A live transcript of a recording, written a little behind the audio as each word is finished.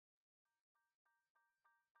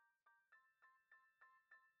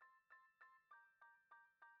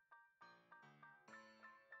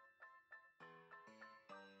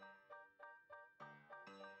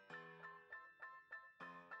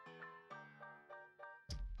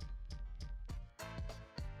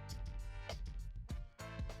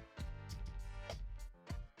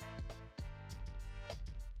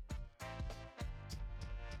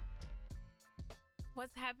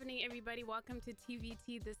What's happening, everybody? Welcome to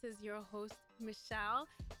TVT. This is your host, Michelle.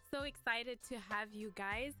 So excited to have you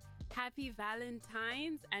guys. Happy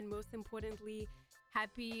Valentines, and most importantly,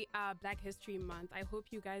 happy Black History Month. I hope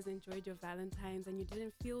you guys enjoyed your Valentines and you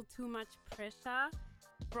didn't feel too much pressure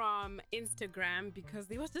from Instagram, because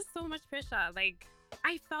there was just so much pressure. Like,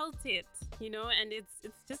 I felt it, and it's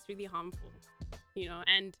just really harmful.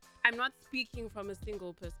 And I'm not speaking from a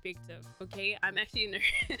single perspective, okay? I'm actually in a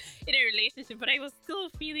relationship, but I was still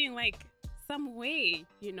feeling like some way,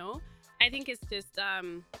 I think it's just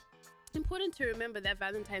important to remember that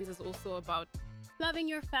Valentine's is also about loving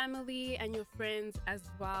your family and your friends as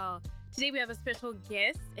well. Today we have a special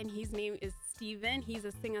guest, and his name is Steven. He's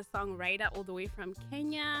a singer-songwriter all the way from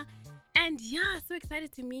Kenya. And yeah, so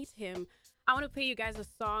excited to meet him. I want to play you guys a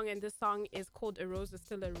song, and this song is called A Rose is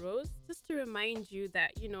Still a Rose, just to remind you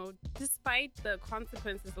that, despite the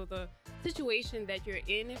consequences or the situation that you're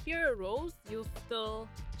in, if you're a rose, you'll still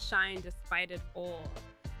shine despite it all.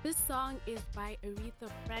 This song is by Aretha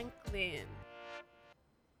Franklin.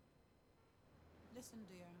 Listen,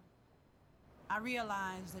 dear, I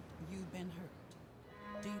realize that you've been hurt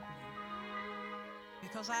deeply,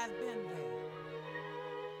 because I've been there.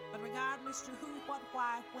 But regardless to who, what,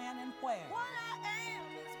 why, when, and where,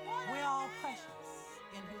 we're all precious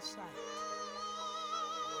in His sight.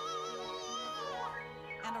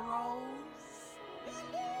 And a rose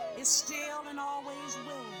is still and always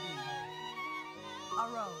will be a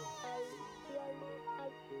rose.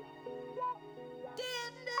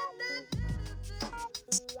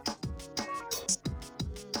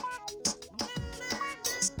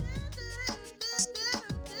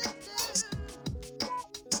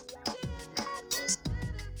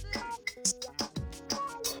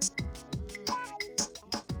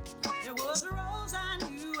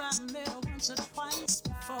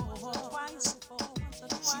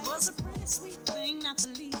 She was a pretty sweet thing, not the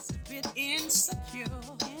least bit insecure.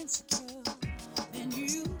 Then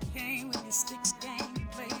you came with your sticky game,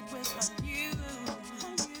 played with her youth.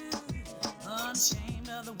 Unashamed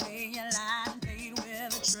of the way you lied and played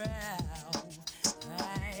with a trowel.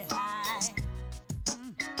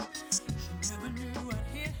 She never knew what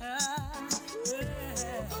hit her.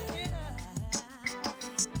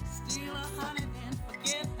 Steal her honey, then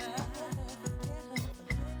forget her.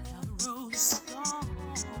 Now the rose is gone.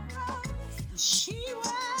 She was a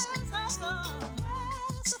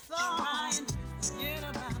thorn, trying to forget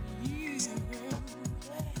about you.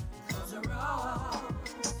 'Cause a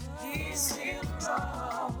rose is still a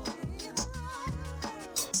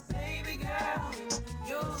rose. Baby girl,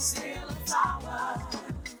 you're still a flower.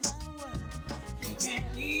 He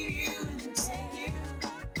can't leave you and then take you,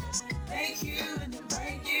 make you and then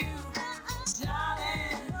break you.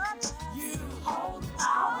 Darling, you hold the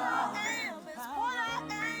power.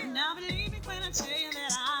 Now believe me when I tell you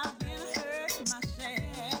that I've been hurt myself.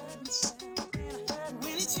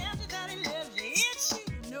 When he tells you that he loves you, it's you,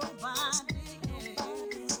 nobody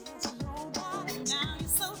else. Now you're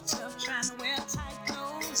so tough trying to wear tight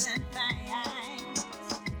clothes and things,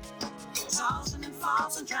 tossing and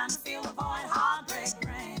falling, trying to fill the void heartbreak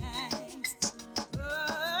brings.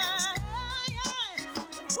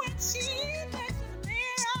 When she looks in the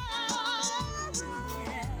mirror,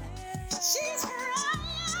 she's crying.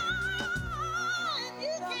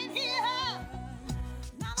 You can hear her.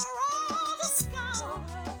 Now the rose is gone.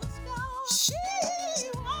 She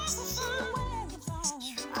was a fool.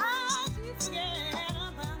 Try to forget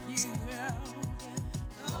about you.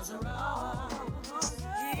 'Cause a rose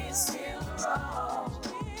is still a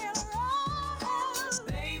rose.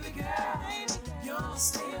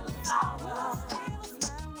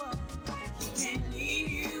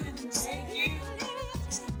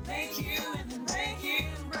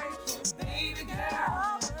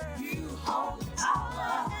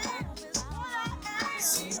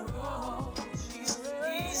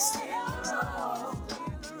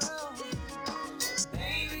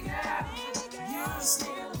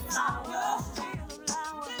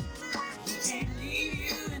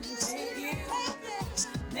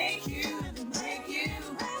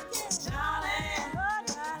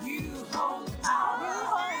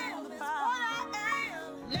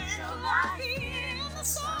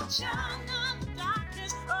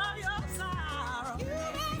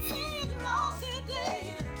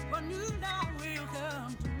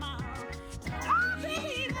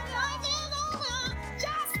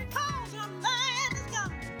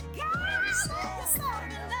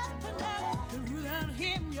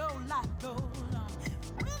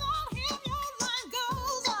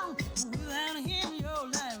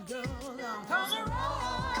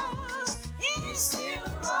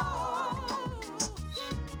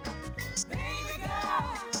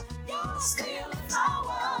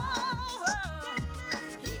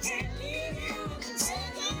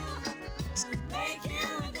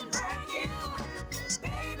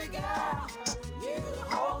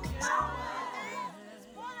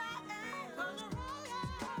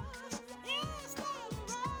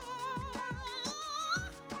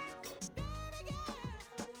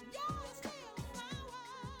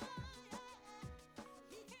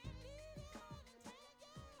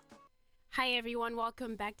 Hi, everyone.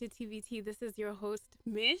 Welcome back to TVT. This is your host,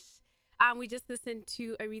 Mish. We just listened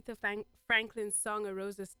to Aretha Franklin's song, A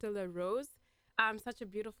Rose is Still a Rose. Such a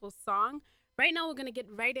beautiful song. Right now, we're going to get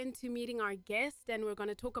right into meeting our guest and we're going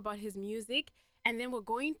to talk about his music. And then we're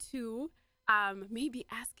going to maybe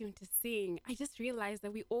ask him to sing. I just realized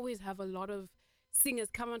that we always have a lot of singers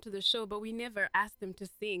come onto the show, but we never ask them to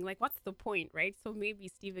sing. Like, what's the point, right? So maybe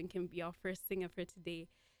Steven can be our first singer for today.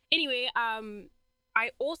 Anyway, I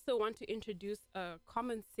also want to introduce a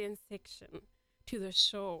common sense section to the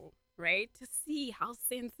show, right? To see how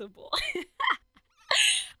sensible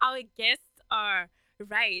our guests are.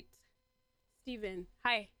 Right. Steven,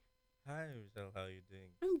 hi. Hi, Michelle. How are you doing?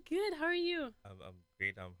 I'm good. How are you? I'm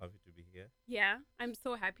great. I'm happy to be here. Yeah, I'm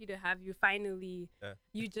so happy to have you finally. Yeah.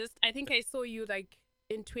 I think I saw you like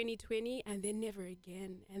in 2020 and then never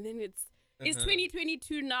again. And then it's Uh-huh.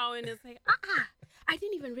 2022 now and it's like, I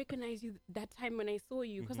didn't even recognize you that time when I saw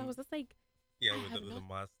you because I Mhm. was just like, Yeah, I with, have with the not-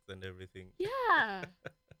 masks and everything. yeah.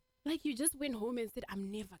 Like you just went home and said,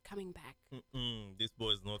 I'm never coming back. This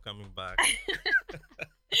boy is not coming back.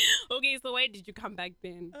 Okay, so why did you come back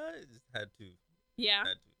then? I just had to. Yeah.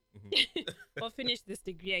 Had to. Or finish this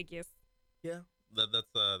degree, I guess. Yeah,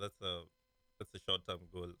 that's a short term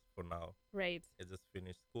goal for now. Right. I just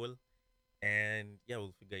finished school, and yeah,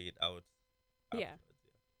 we'll figure it out. Yeah.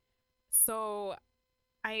 Afterwards, So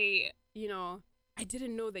I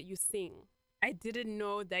didn't know that you sing. I didn't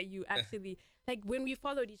know that you actually, like when we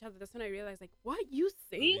followed each other, that's when I realized, like, what, you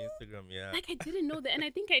sing? On Instagram, yeah. Like, I didn't know that. And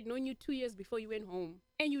I think I'd known you 2 years before you went home.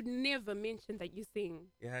 And you'd never mentioned that you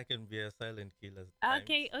sing. Yeah, I can be a silent killer. At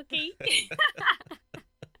Okay, times. okay.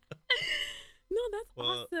 No, that's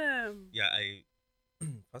Well, awesome. Yeah, I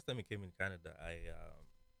first time I came in Canada,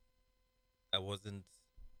 I wasn't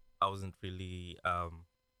really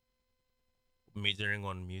majoring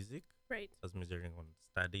on music. Right. I was majoring on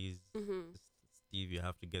studies. Mm-hmm. Steve, you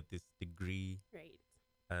have to get this degree, Right.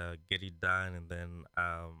 get it done, and then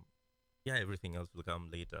yeah, everything else will come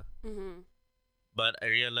later. Mm-hmm. But I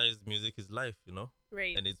realized music is life,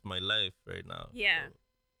 Right. and it's my life right now. Yeah.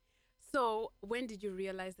 So when did you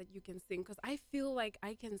realize that you can sing? Because I feel like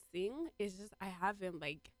I can sing. It's just I haven't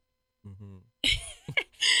like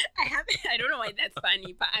I haven't. I don't know why that's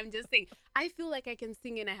funny, but I'm just saying I feel like I can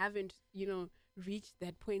sing and I haven't reached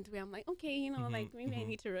that point where I'm like, okay, like maybe I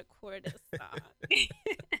need to record a song.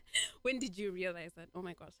 When did you realize that? Oh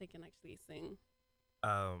my gosh, I can actually sing.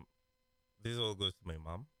 This all goes to my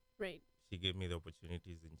mom. Right. She gave me the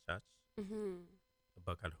opportunities in church Mhm.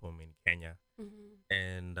 back at home in Kenya. Mhm.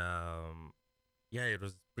 And yeah, it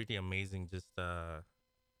was pretty amazing just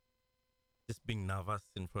being nervous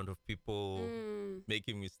in front of people, Mm.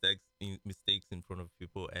 making mistakes in front of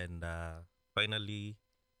people, and finally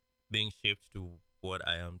being shaped to what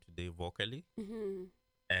I am today vocally. Mhm.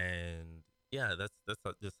 And yeah, that's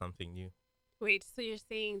just something new. Wait, so you're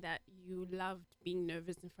saying that you loved being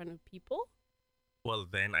nervous in front of people? Well,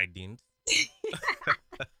 then I didn't,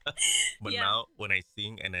 but Yeah. now when I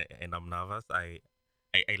sing and I'm nervous, I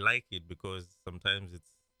like it because sometimes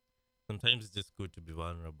it's just good to be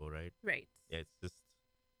vulnerable, right? Right. Yeah, it's just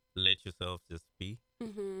let yourself just be,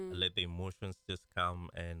 Mhm. let the emotions just come,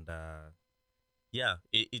 and yeah,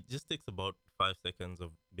 it just takes about 5 seconds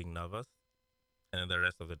of being nervous, and then the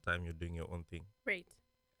rest of the time you're doing your own thing. Right.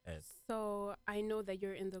 And So I know that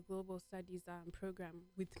you're in the global studies program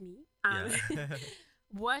with me. yeah.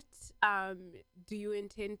 What do you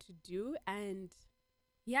intend to do? And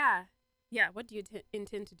yeah, what do you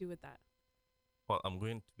intend to do with that? Well, I'm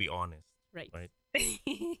going to be honest, Right. right?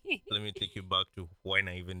 Let me take you back to when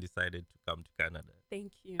I even decided to come to Canada.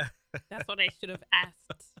 Thank you. That's what I should have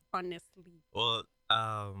asked, honestly. Well,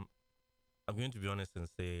 I'm going to be honest and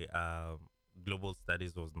say global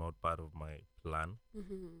studies was not part of my plan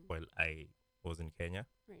Mm-hmm. while I was in Kenya.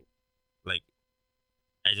 Right. Like,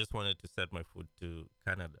 I just wanted to set my foot to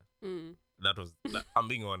Canada. Mm. I'm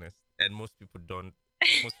being honest, and most people don't.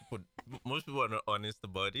 Most people are not honest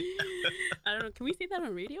about it. I don't know. Can we say that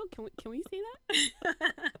on radio? Can we say that?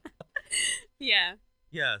 Yeah.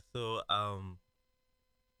 Yeah. So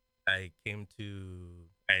I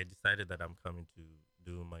decided that I'm coming to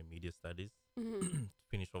do my media studies, Mm-hmm. to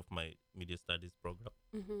finish off my media studies program,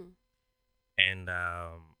 Mm-hmm. and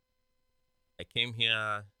I came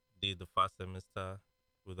here, did the first semester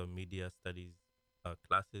with the media studies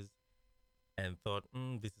classes, and thought,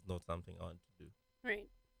 this is not something I want to do. Right.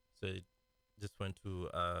 So I just went to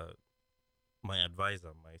my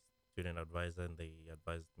advisor, my student advisor, and they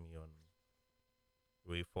advised me on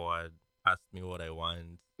way forward, asked me what I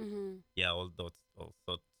want, Mm-hmm. yeah, all sort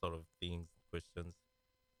of things, questions,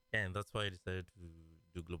 and that's why I decided to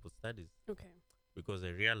do global studies. Okay. because I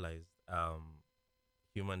realized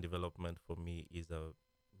human development for me is a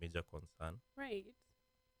major concern. Right.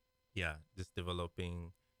 Yeah, just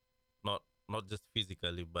developing not just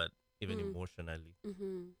physically but even Mm. emotionally.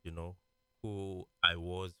 Mm-hmm. You know, who I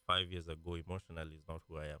was 5 years ago emotionally is not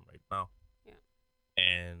who I am right now, Yeah.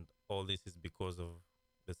 and all this is because of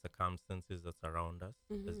the circumstances that surround us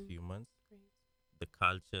as Mm-hmm. humans, Great. the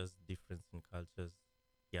cultures, difference in cultures.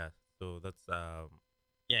 Yeah, so that's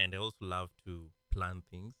yeah, and I also love to plan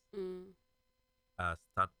things, Mm.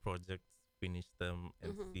 start projects, finish them,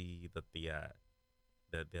 and Mm-hmm. see that they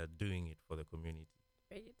are doing it for the community.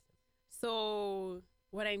 Right. So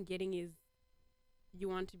what I'm getting is you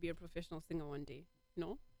want to be a professional singer one day,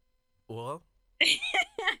 no? Well,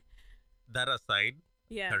 that aside,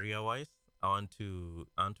 Yeah. career wise, I want to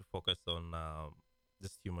focus on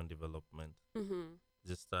just human development, Mm-hmm.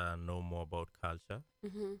 just know more about culture.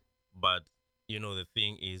 Mm-hmm. But the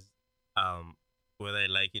thing is, um, whether I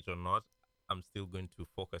like it or not, I'm still going to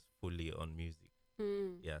focus fully on music.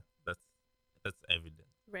 Mm. Yeah, that's evident.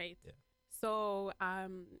 Right. Yeah. So,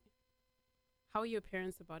 how are your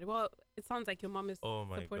parents about it? Well, it sounds like your mom is Oh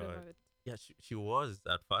my supportive god. of it. Yeah, she was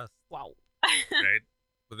at first, Wow. right?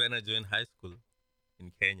 But then I joined high school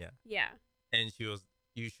in Kenya, Yeah. and she was,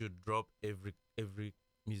 you should drop every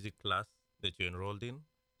music class that you're enrolled in.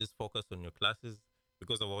 Just focus on your classes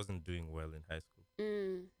because I wasn't doing well in high school.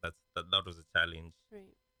 Mm. That was a challenge,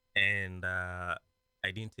 Right. and I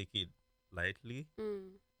didn't take it lightly.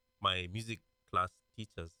 Mm. My music class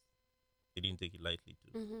teachers, they didn't take it lightly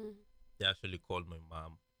too. Mm-hmm. They actually called my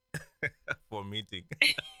mom for a meeting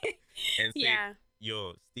and said, Yeah.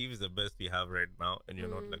 "Yo, Steve is the best we have right now, and you're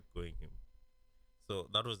not Mm. like going him." So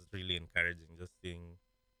that was really encouraging, just seeing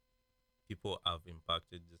people have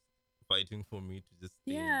impacted, just fighting for me to just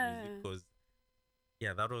stay in Yeah. music. Because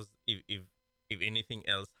yeah, that was, if anything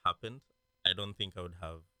else happened, I don't think I would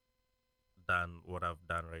have done what I've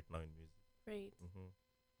done right now in music. Right. Hmm.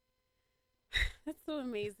 That's so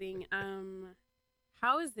amazing.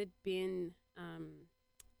 How has it been?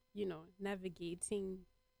 Navigating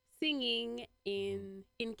singing Hmm.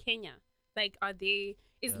 in Kenya. Like,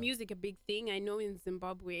 is Yeah. music a big thing? I know in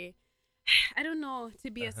Zimbabwe, I don't know,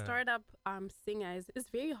 to be a Uh-huh. startup singer is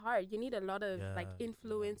very hard. You need a lot of like Yeah. Yeah.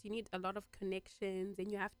 influence, you need a lot of connections,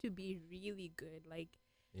 and you have to be really good. Like,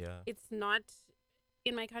 Yeah. it's not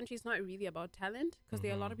in my country, it's not really about talent because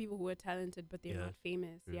there are a lot Mm-hmm. of people who are talented but they're Yeah. not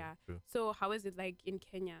famous. True. Yeah. True. So how is it like in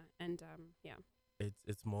Kenya? And yeah.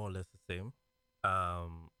 It's more or less the same.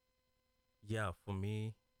 Um. Yeah. For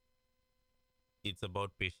me, it's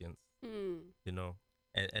about patience. Mm. You know,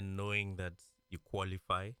 and knowing that you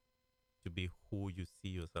qualify to be who you see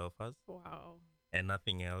yourself as, Wow. and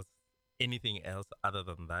nothing else, anything else other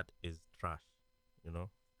than that is trash. You know.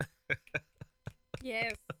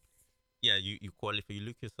 Yes. Yeah. You qualify. You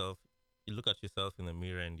look yourself. You look at yourself in the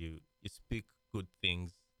mirror and you speak good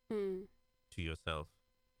things Mm. to yourself.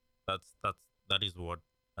 That is what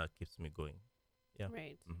keeps me going. Yeah.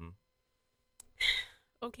 Right. Mm-hmm.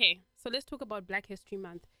 Okay, so let's talk about Black History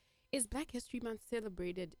Month. Is Black History Month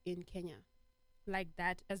celebrated in Kenya like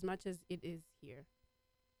that as much as it is here?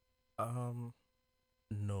 Um.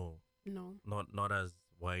 No, No. not as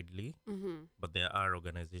widely, Mm-hmm. but there are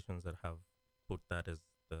organizations that have put that as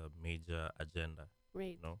the major agenda.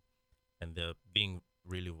 Right. And they're being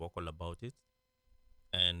really vocal about it.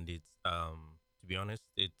 And it's to be honest,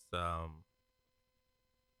 it's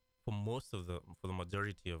for the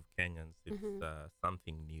majority of Kenyans, it's Mm-hmm.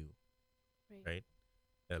 something new, Right. right?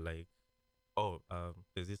 They're like, oh,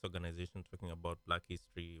 there's this organization talking about Black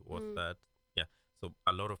history. What's Mm. that? Yeah. So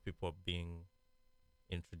a lot of people are being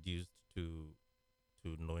introduced to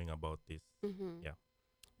knowing about this. Mm-hmm. Yeah.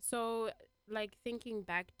 So, like thinking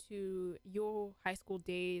back to your high school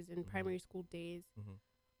days and Mm-hmm. primary school days, Mm-hmm.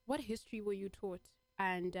 what history were you taught?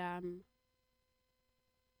 And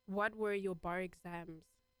what were your bar exams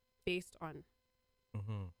based on?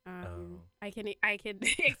 Mm-hmm. I can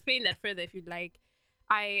explain that further if you'd like.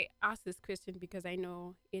 I asked this question because I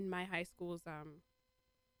know in my high schools,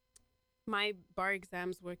 my bar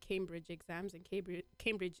exams were Cambridge exams, and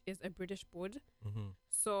Cambridge is a British board. Mm-hmm.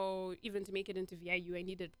 So even to make it into VIU, I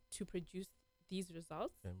needed to produce these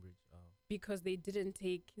results Cambridge. because they didn't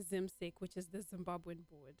take ZIMSIC, which is the Zimbabwean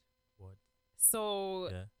board. What? So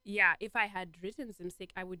Yeah. yeah, if I had written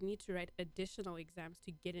ZIMSIC, I would need to write additional exams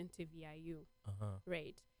to get into VIU. Uh-huh.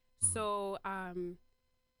 Right. Mhm. So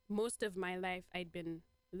most of my life I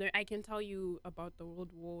can tell you about the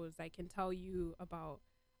world wars. I can tell you about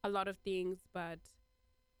a lot of things, but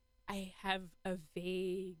I have a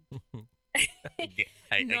vague I get,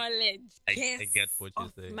 I, knowledge I guess get what you're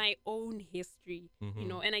of saying. my own history,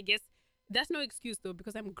 Mhm. and I guess that's no excuse though,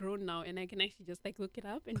 because I'm grown now and I can actually just like look it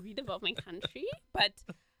up and read about my country. But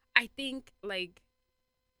I think like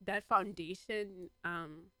that foundation,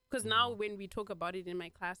 because now when we talk about it in my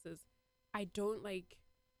classes, I don't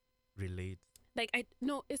Relate. like I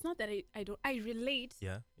no, it's not that I don't I relate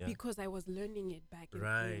Yeah. Yeah. because I was learning it back in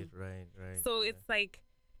Right. Kenyan. Right. So yeah. it's like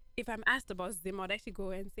if I'm asked about Zim, I'd actually go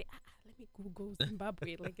and say, let me Google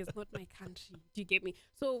Zimbabwe. Like it's not my country. Do you get me?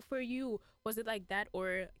 So for you, was it like that,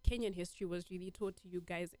 or Kenyan history was really taught to you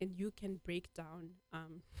guys, and you can break down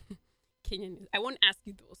Kenyan? I won't ask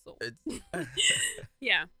you though. So It's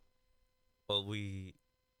yeah, well,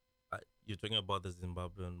 you're talking about the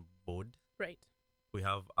Zimbabwean board. right. We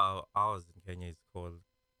have ours in Kenya is called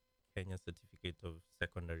Kenya Certificate of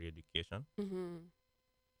Secondary Education, Mm-hmm.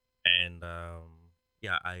 and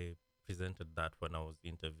yeah, I presented that when I was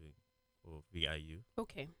interviewing for VIU,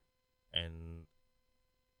 Okay. and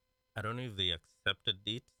I don't know if they accepted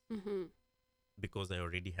it Mm-hmm. because I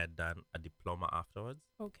already had done a diploma afterwards,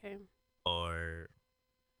 Okay. or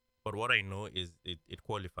but what I know is it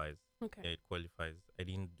qualifies. Okay. Yeah, it qualifies. I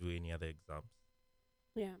didn't do any other exams,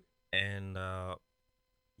 Yeah. and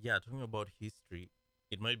yeah, talking about history,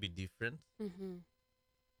 it might be different Mm-hmm.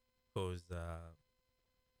 because the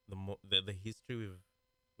history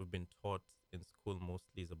we've been taught in school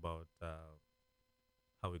mostly is about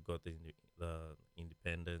how we got the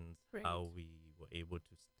independence, Right. how we were able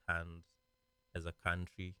to stand as a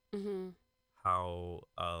country, Mm-hmm. how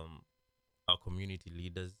our community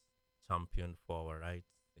leaders championed for our rights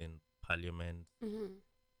in parliament, Mm-hmm.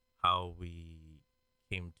 how we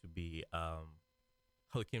came to be how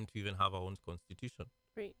we came to even have our own constitution.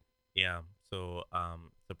 Right. Yeah, so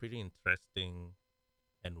it's a pretty interesting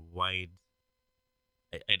and wide.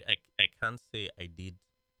 I can't say I did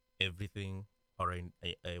everything or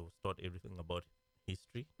I was taught everything about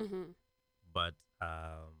history, Mm-hmm. but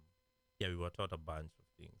yeah, we were taught a bunch of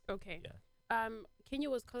things. Okay. Yeah, Kenya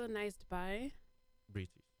was colonized by.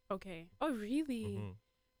 British. Okay. Oh, really? Mhm.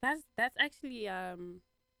 That's actually yeah.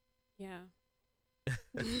 Yeah,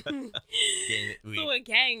 So we're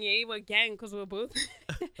gang, yeah, we're gang because we're both.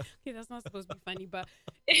 Okay, that's not supposed to be funny, but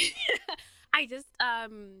I just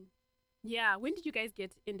yeah. When did you guys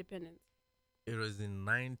get independence? it was in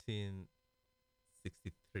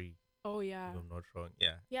 1963. Oh yeah, If I'm not wrong.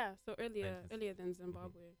 Yeah. yeah. So earlier 1960. than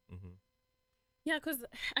Zimbabwe. Mm-hmm. Yeah, because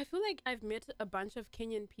I feel like I've met a bunch of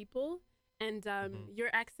Kenyan people, and your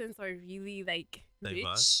accents are really like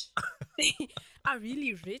Diverse. rich. They are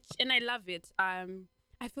really rich, and I love it. I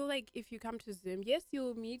feel like if you come to Zim, yes,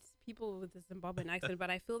 you'll meet people with a Zimbabwean accent, but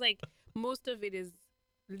I feel like most of it is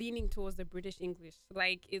leaning towards the British English.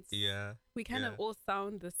 Like it's Yeah. we kind of yeah. all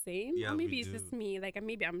sound the same, Yeah, or maybe we it's just do. me. Like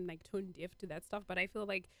maybe I'm like tone deaf to that stuff, but I feel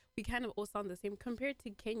like we kind of all sound the same compared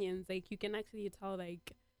to Kenyans. Like you can actually tell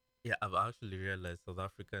like Yeah, I've actually realized South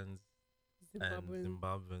Africans Zimbabwean. and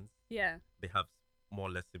Zimbabweans, Yeah. they have more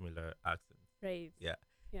or less similar accents. Right. Yeah.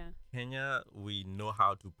 Yeah. Kenya, we know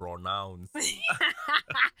how to pronounce.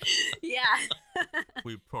 Yeah.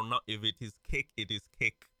 We pronounce, if it is cake, it is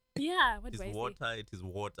cake. Yeah. What It do is I say? water, it is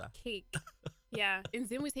water. Cake. Yeah. In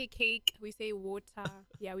Zim we say cake. We say water.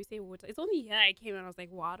 Yeah, we say water. It's only here I came and I was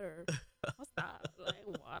like water. What's that? Like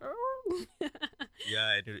water?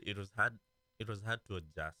 Yeah, it was hard to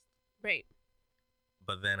adjust. Right.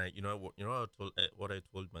 But then what I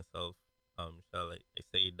told myself, Michelle, I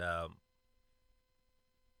said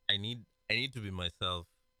I need to be myself,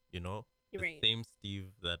 The Right. same Steve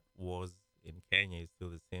that was in Kenya is still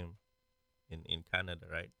the same in Canada,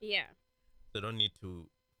 right? Yeah. So I don't need to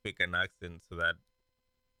fake an accent so that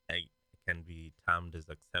I can be termed as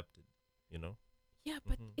accepted, you know? Yeah,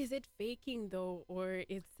 but Mhm. is it faking though, or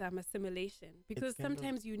it's assimilation? Because kind of-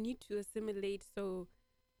 sometimes you need to assimilate so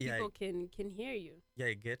Yeah, people can hear you. yeah,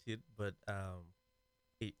 I get it, but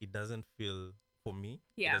it doesn't feel for me.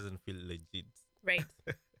 Yeah. It doesn't feel legit. Right.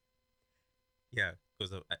 Yeah,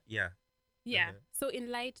 because of yeah. Yeah. Uh-huh. So in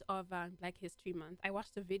light of Black History Month, I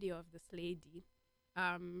watched a video of this lady.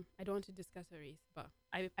 I don't want to discuss her race, but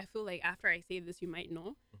I feel like after I say this, you might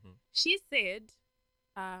know. Mhm. She said,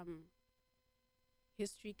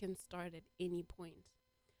 history can start at any point.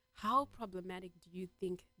 How problematic do you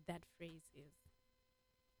think that phrase is?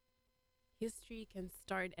 History can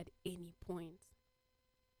start at any point.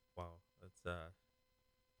 Wow, that's a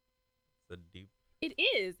deep. It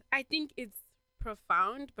is. I think it's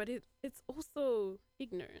profound, but it's also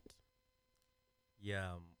ignorant.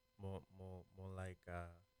 Yeah, more like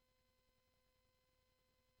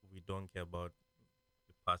we don't care about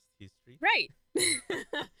the past history. Right.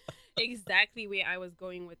 Exactly where I was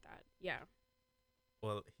going with that. Yeah.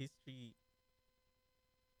 Well,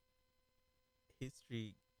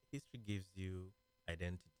 history history gives you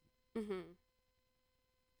identity, Mm-hmm.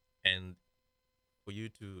 and for you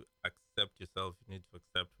to accept yourself, you need to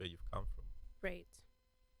accept where you've come from. Right.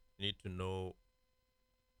 You need to know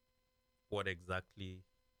what exactly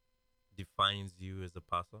defines you as a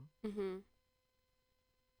person, Mm-hmm.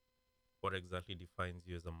 what exactly defines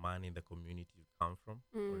you as a man in the community you come from,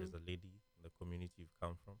 or Mm. as a lady in the community you've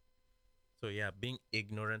come from. So yeah, being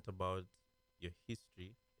ignorant about your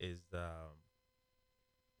history is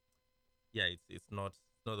yeah, it's not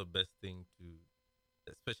the best thing to,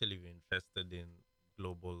 especially if you're interested in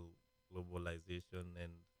globalization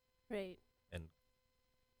Right. and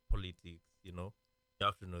politics. You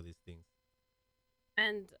have to know these things.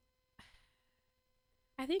 And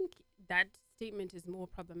I think that statement is more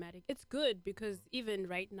problematic. It's good because even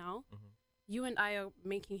right now, Hmm. you and I are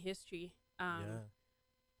making history. Yeah.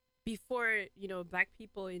 Before, Black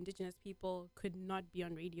people, Indigenous people could not be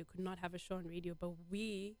on radio, could not have a show on radio, but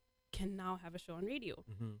we can now have a show on radio,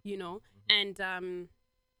 Hmm. and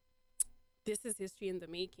this is history in the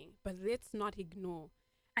making. But let's not ignore.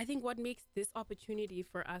 I think what makes this opportunity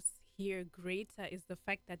for us here greater is the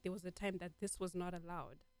fact that there was a time that this was not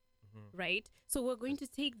allowed, Hmm. right? So we're going to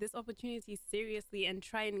take this opportunity seriously and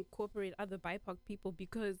try and incorporate other BIPOC people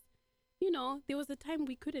because, there was a time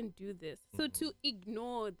we couldn't do this. So to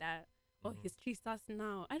ignore that, oh, history starts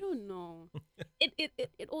now, I don't know.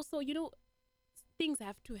 It also, things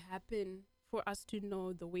have to happen for us to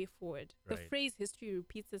know the way forward. The Right. phrase history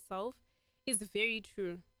repeats itself is very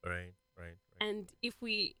true. Right. Right. Right. And if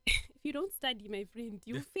if you don't study, my friend,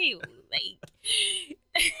 you fail. Like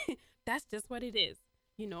that's just what it is,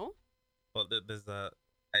 you know? Well, there's I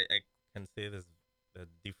can say there are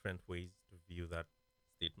different ways to view that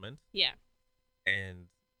statement, Yeah. and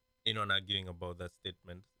not arguing about that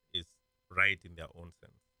statement is right in their own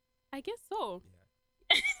sense. I guess so.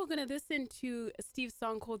 Yeah. We're gonna listen to Steve's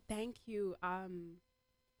song called "Thank You," and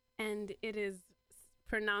it is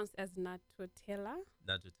pronounced as Natotela.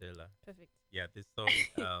 Natotela. Perfect. Yeah, this song.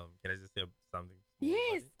 Can I just say something? Small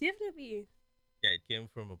Yes, about it? definitely. Yeah, it came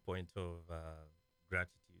from a point of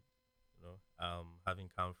gratitude. Having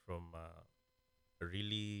come from a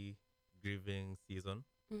really grieving season,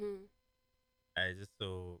 Mm-hmm. I just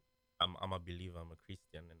so I'm a believer. I'm a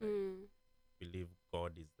Christian, and I Mm. believe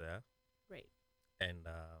God is there. Right. And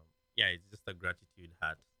yeah, it's just a gratitude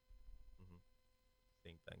heart. Hmm.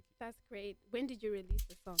 Saying thank you. That's great. When did you release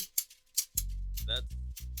the song? That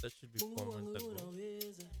that should be 4 months ago.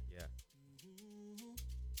 Yeah.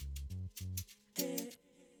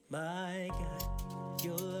 My God,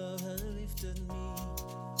 your love has lifted me,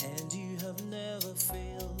 and you have never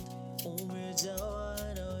failed.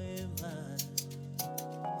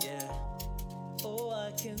 Yeah, oh,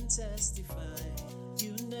 I can testify,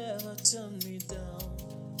 you never turned me down.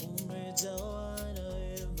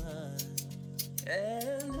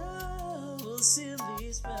 And I will sing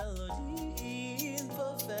this melody in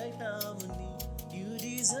perfect harmony. You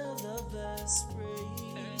deserve the best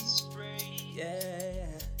praise. Yeah,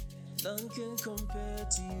 none can compare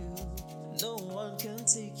to you. No one can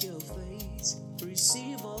take your place.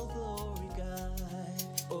 Receive all glory, God.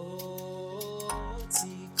 Oh,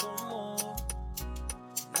 come on.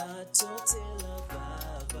 Natotela,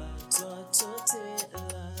 Baba,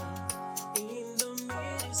 Natotela. In the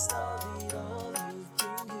midst of it all, you've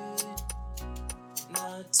been good.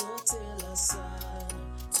 Natotela, Son,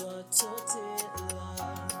 Natotela.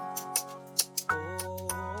 Oh,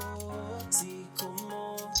 come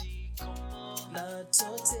on.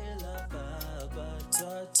 Natotela, Baba,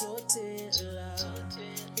 Natotela.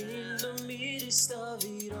 In the midst of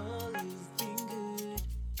it all, you've been good.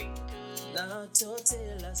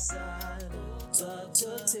 Natotela, Son,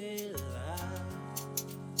 Natotela.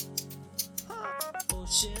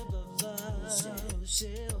 Oshe Baba,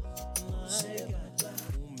 Oshe, my God,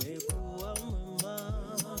 umekuwa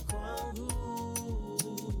mwema kwangu.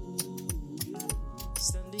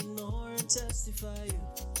 Standing on and testify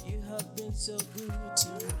you have been so good to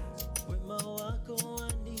me. Wema wako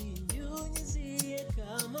waninyunyizie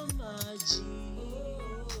kama maji.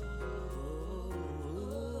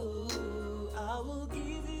 I will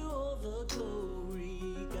give you all the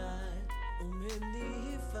glory, God.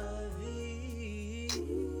 Umenihifadhi. I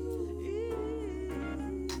will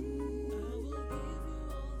give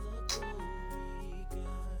you all the glory,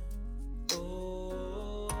 God.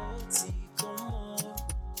 Oh, come on.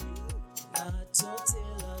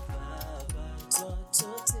 Natotela, Baba,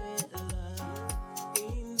 Natotela.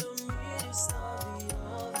 In the midst of it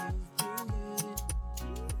all, you've been good.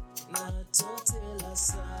 Natotela,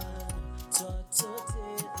 Son,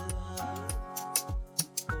 Natotela.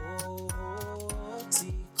 Oh,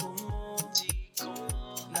 come on.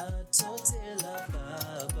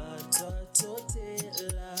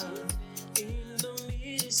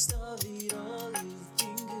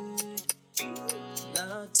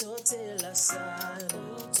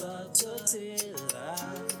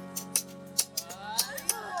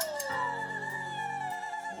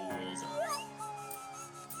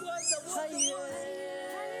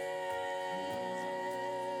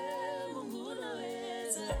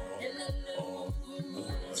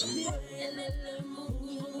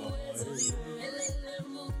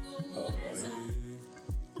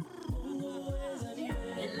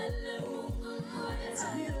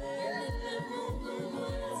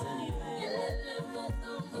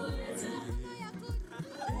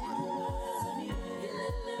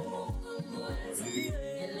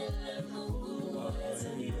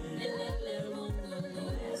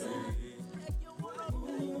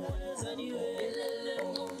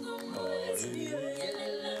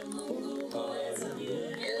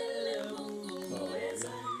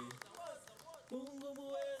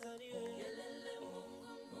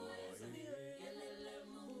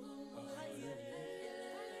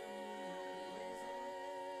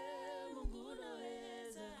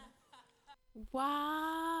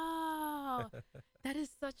 Wow. That is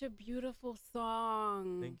such a beautiful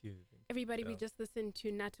song. Thank you. Thank you. Everybody, we Yeah. just listened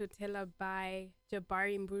to Natotela by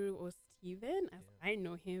Jabari Mburu or Steven, as Yeah. I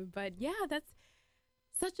know him. But yeah, that's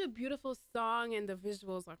such a beautiful song, and the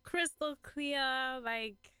visuals are crystal clear.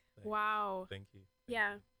 Like, Thank- wow. Thank you. Thank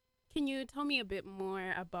Yeah. you. Can you tell me a bit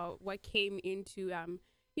more about what came into,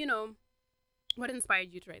 you know, what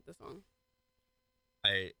inspired you to write the song?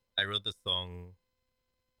 I wrote the song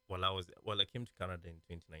I came to Canada in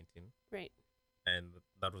 2019, Right. and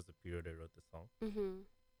that was the period I wrote the song. Mm-hmm.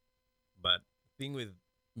 But the thing with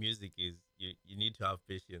music is you need to have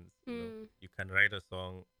patience. You know, Mm. you can write a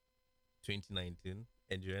song 2019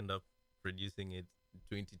 and you end up producing it in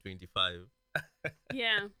 2025,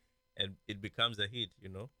 Yeah. and it becomes a hit. You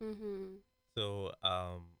know, Mm-hmm. so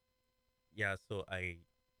yeah. So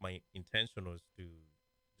my intention was to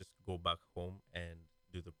just go back home and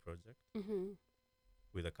do the project Mm-hmm.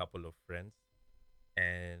 with a couple of friends,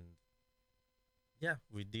 and yeah,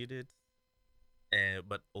 we did it.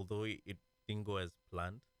 But although it didn't go as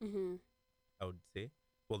planned, Mm-hmm. I would say,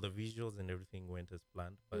 well, the visuals and everything went as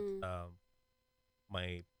planned, but Mm.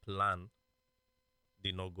 my plan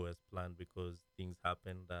did not go as planned because things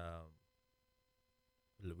happened.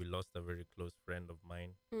 We lost a very close friend of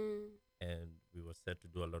mine, Mm. and we were set to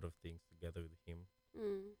do a lot of things together with him.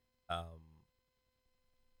 Mm. Um,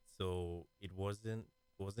 so it wasn't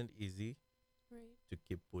easy Right. to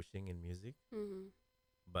keep pushing in music, Mm-hmm.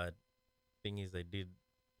 but thing is, I did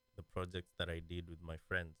the projects that I did with my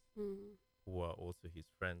friends Mm. who are also his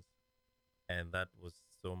friends, and that was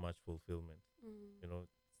so much fulfillment. Mm. You know,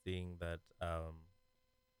 seeing that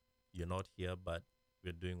you're not here, but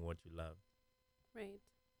we're doing what you love, Right.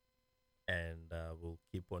 and we'll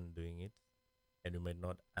keep on doing it. And you might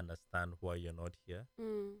not understand why you're not here,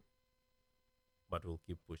 Mm. but we'll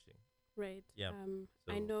keep pushing. Right. Yeah.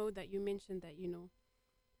 I So know that you mentioned that,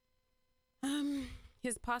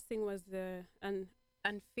 his passing was an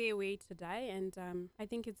unfair way to die, and I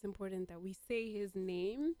think it's important that we say his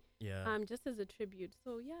name, yeah, just as a tribute.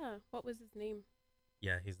 So yeah, what was his name?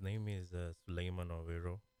 yeah. His name is Suleiman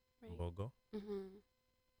Overo Right. Mbogo. Mm-hmm.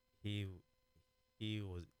 He he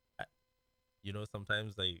was. Uh,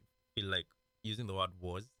 sometimes I feel like using the word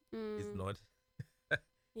was is Mm. not.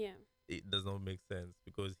 Yeah. It does not make sense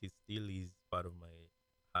because he still is part of my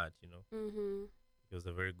heart. Mm-hmm. He was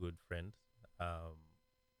a very good friend. Um,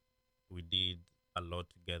 we did a lot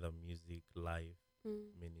together: music, life,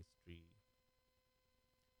 Mm. ministry,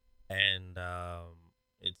 and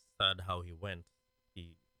it's sad how he went.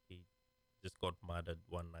 He just got murdered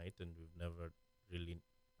one night, and we've never really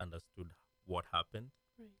understood what happened.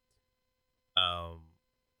 Right. Um,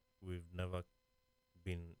 we've never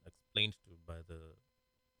been explained to by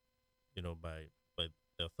by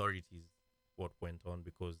the authorities what went on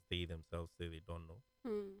because they themselves say they don't know.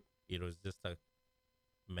 Mm. It was just a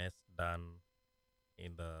mess done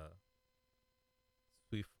in the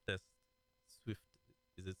swiftest swift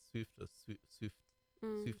is it swift or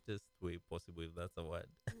Mm. swiftest way possible, if that's a word.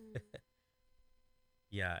 Mm.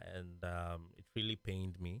 Yeah, and it really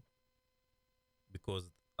pained me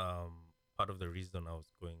because part of the reason I was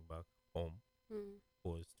going back home Mm.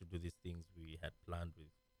 was to do these things we had planned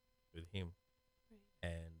with him, Right.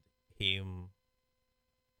 and him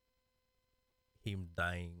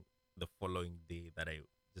dying the following day that I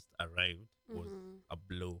just arrived was Mm-hmm. a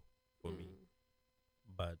blow for me. Mm.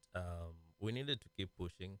 But we needed to keep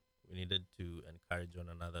pushing. We needed to encourage one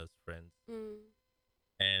another as friends. Mm.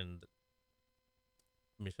 And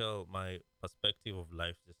Michelle, my perspective of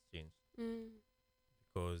life just changed Mm.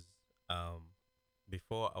 because um,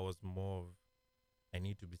 before I was more of I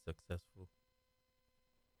need to be successful.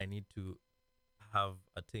 I need to have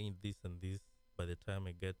attained this and this by the time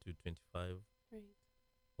I get to 25 Right.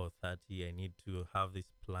 or 30. I need to have this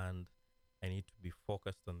planned. I need to be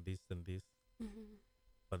focused on this and this. Mm-hmm.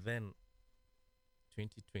 But then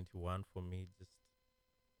 2021 for me just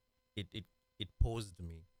it it it posed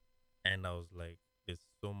me, and I was like, there's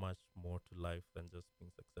so much more to life than just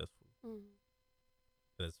being successful. Mm-hmm.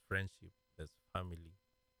 There's friendship, there's family,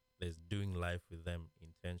 there's doing life with them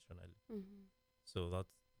intentionally. Mm-hmm. So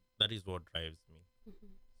that is what drives me. Mm-hmm.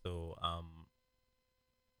 So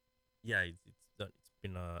yeah, it's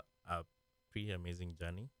been a pretty amazing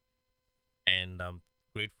journey, and I'm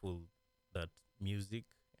grateful that music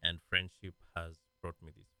and friendship has brought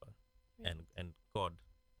me this far, Right. and God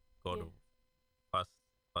Yeah. of first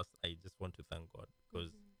first I just want to thank God, because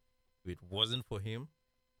Mm-hmm. if it wasn't for Him,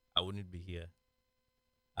 I wouldn't be here.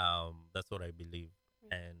 That's what I believe.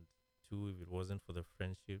 Right. And two, if it wasn't for the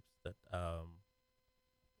friendships that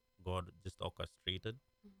God just orchestrated,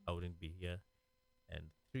 I wouldn't be here. And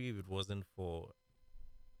three, if it wasn't for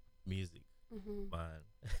music, Mm-hmm.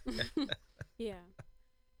 man. Yeah.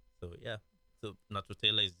 So yeah. So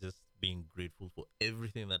Natotela is just being grateful for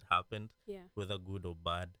everything that happened, Yeah. whether good or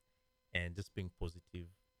bad, and just being positive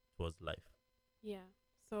towards life. Yeah.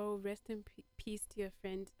 So rest in peace to your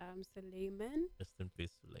friend Suleiman. Rest in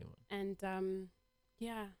peace, Suleiman. And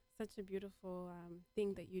yeah, such a beautiful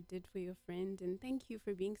thing that you did for your friend. And thank you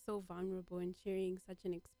for being so vulnerable and sharing such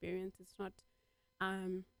an experience. It's not,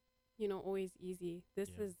 um, always easy. This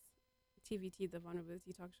Yeah. is TVT, the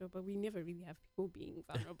Vulnerability Talk Show, but we never really have people being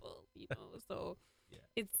vulnerable. So Yeah.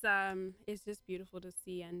 it's just beautiful to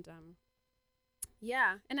see. And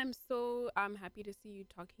yeah, and I'm so happy to see you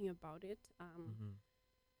talking about it. Mm-hmm.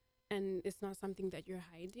 And it's not something that you're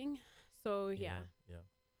hiding. So yeah. Yeah.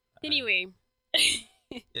 Anyway,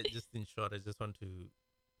 Yeah, just in short, I just want to,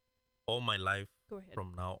 all my life go ahead.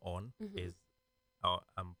 from now on Mhm. is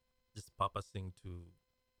I'm just purposing to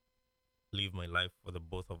live my life for the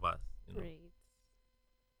both of us, Great.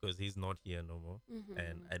 because he's not here no more, Mm-hmm.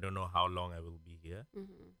 and I don't know how long I will be here,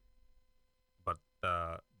 Mm-hmm. but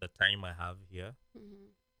the time I have here, Mm-hmm.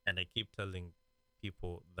 and I keep telling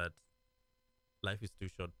people that life is too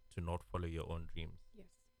short to not follow your own dreams, Yes.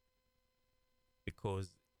 because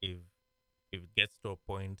if it gets to a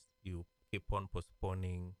point you keep on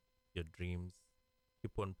postponing your dreams,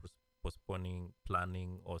 keep on postponing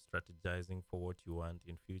planning or strategizing for what you want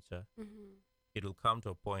in future, Mm-hmm. it'll come to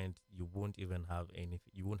a point you won't even have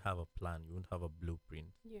anything. You won't have a plan. You won't have a blueprint.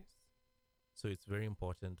 Yes. So it's very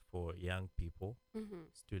important for young people, Mm-hmm.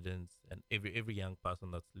 students, and every young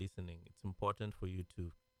person that's listening. It's important for you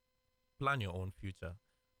to plan your own future.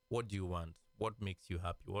 What do you want? What makes you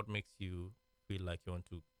happy? What makes you feel like you want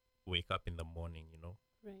to wake up in the morning?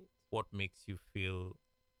 Right. What makes you feel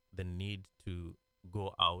the need to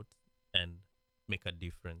go out and make a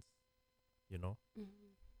difference? You know?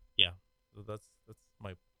 Mm-hmm. Yeah. So that's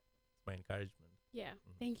my encouragement. Yeah.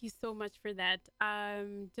 Mhm. Thank you so much for that.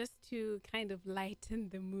 Just to kind of lighten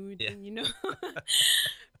the mood Yeah. and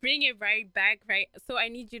bring it right back, right? So I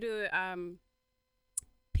need you to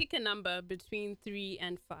pick a number between 3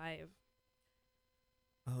 and 5.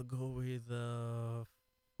 I'll go with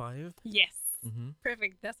 5. Yes. Mm-hmm.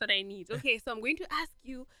 Perfect. That's what I need. Okay, so I'm going to ask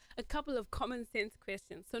you a couple of common sense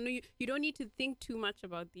questions. So no, you don't need to think too much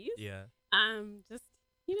about these. Yeah. Just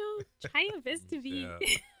try your best to be Yeah.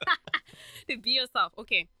 to be yourself.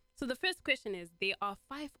 Okay. So the first question is: there are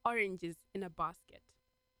 5 oranges in a basket.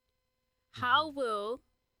 How will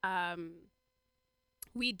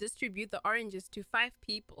we distribute the oranges to 5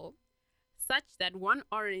 people such that 1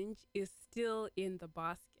 orange is still in the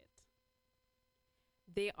basket?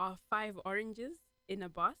 There are 5 oranges in a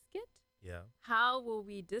basket. Yeah. How will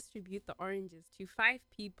we distribute the oranges to 5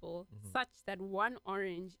 people such that 1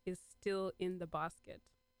 orange is still in the basket?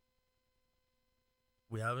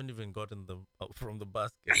 We haven't even gotten them out from the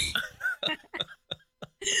basket.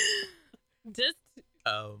 Just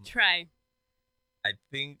um, try. I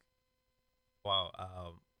think. Wow.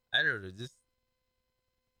 I don't know. Just,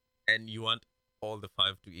 and you want all the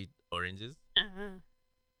 5 to eat oranges?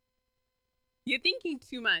 You're thinking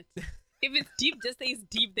too much. If it's deep, just say it's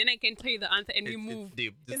deep. Then I can tell you the answer and we move. It's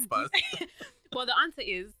deep. Just It's pass. deep. Well, the answer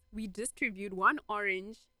is we distribute 1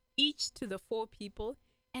 orange each to the 4 people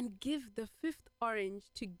and give the 5th orange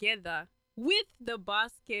together with the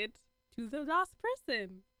basket to the last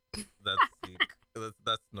person. That's sick.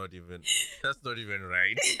 That's not even. That's not even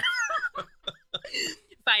right.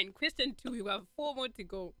 Fine. Question 2. We have 4 more to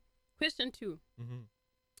go. Question 2. Mm-hmm.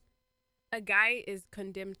 A guy is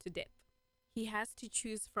condemned to death. He has to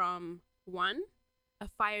choose from 1, a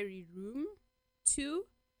fiery room, 2,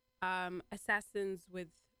 assassins with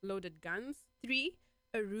loaded guns, 3,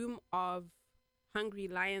 a room of hungry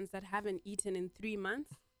lions that haven't eaten in 3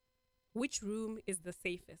 months. Which room is the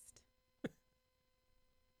safest?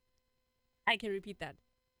 I can repeat that.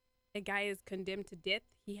 A guy is condemned to death.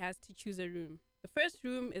 He has to choose a room. The first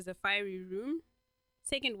room is a fiery room.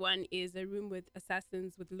 Second one is a room with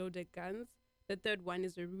assassins with loaded guns. The third one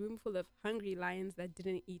is a room full of hungry lions that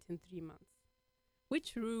didn't eat in 3 months.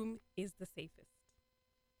 Which room is the safest?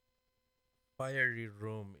 Fiery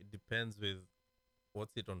room. It depends with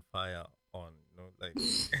what's it on fire on. Like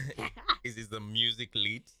is the music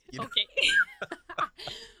lit? Okay.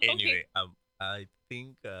 Anyway, I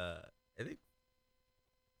think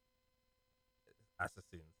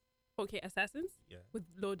assassins. Okay, assassins? Yeah. With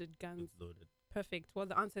loaded guns. It's loaded. Perfect. Well,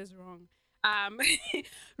 the answer is wrong.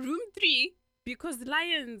 Room 3, because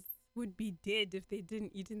lions would be dead if they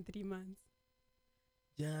didn't eat in 3 months.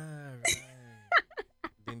 Yeah, right.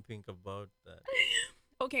 Didn't think about that.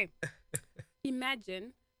 Okay.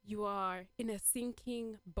 Imagine you are in a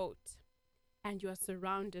sinking boat and you are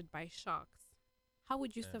surrounded by sharks. How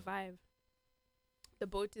would you survive? The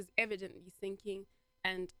boat is evidently sinking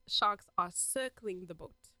and sharks are circling the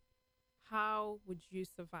boat. How would you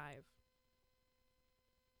survive?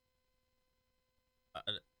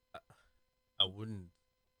 I wouldn't.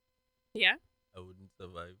 Yeah? I wouldn't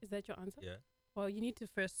survive. Is that your answer? Yeah. Well, you need to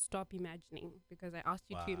first stop imagining because I asked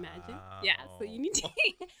you to imagine. Yeah, so you need to.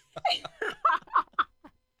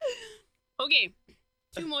 Okay,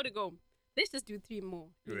 2 more to go. Let's just do 3 more.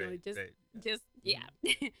 Yeah.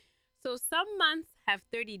 So some months have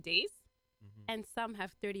 30 days and some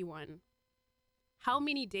have 31. How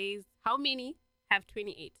many have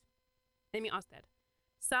 28? Let me ask that.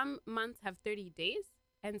 Some months have 30 days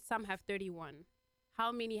and some have 31.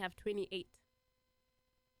 How many have 28?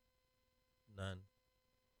 None.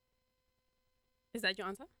 Is that your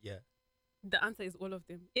answer? Yeah. The answer is all of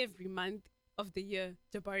them. Every month of the year,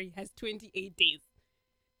 Jabari has 28 days.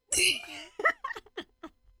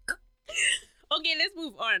 Okay, let's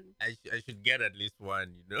move on. I should get at least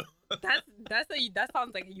one, That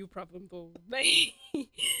sounds like a you problem though.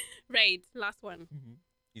 Right, last one.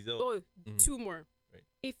 Mm-hmm. 2 more. Right.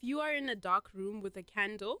 If you are in a dark room with a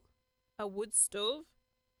candle, a wood stove,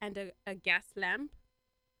 and a gas lamp,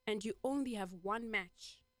 and you only have 1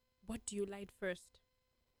 match, what do you light first?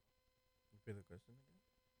 Repeat the question again.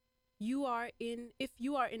 If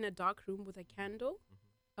you are in a dark room with a candle,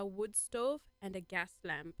 a wood stove, and a gas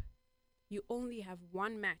lamp, you only have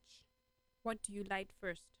 1 match. What do you light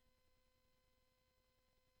first?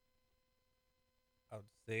 I would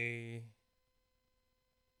say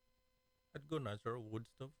I'd go natural wood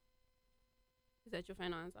stove. Is that your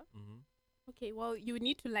final answer? Mm-hmm. Okay, well, you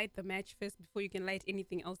need to light the match first before you can light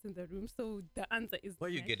anything else in the room. So the answer is Where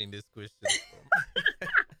are you match. getting this question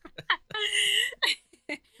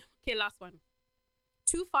from? Okay, last one.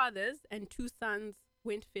 2 fathers and 2 sons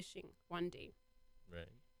went fishing one day. Right.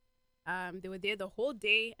 They were there the whole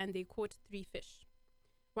day and they caught 3 fish.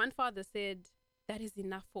 One father said, "That is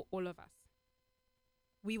enough for all of us.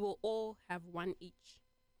 We will all have 1 each."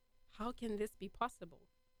 How can this be possible?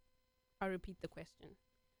 I'll repeat the question.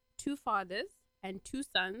 2 fathers and 2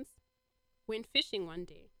 sons went fishing one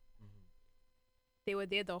day. They were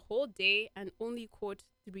there the whole day and only caught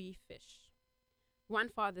 3 fish. One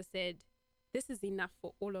father said, "This is enough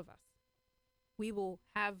for all of us. We will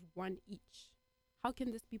have 1 each." How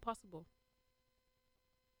can this be possible?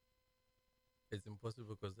 It's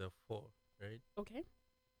impossible because there are 4, right? Okay.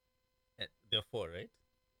 There are 4, right?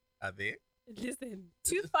 Are they? Listen,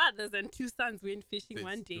 2 fathers and 2 sons went fishing So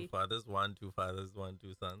one it's day. 2 fathers, 2 fathers,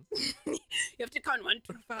 2 sons. You have to count 1,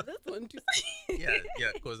 2 fathers, 1, 2 sons.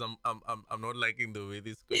 yeah, because I'm not liking the way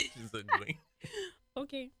these questions are going.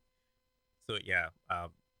 Okay. So yeah,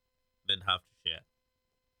 they'd have to share.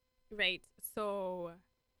 Right. So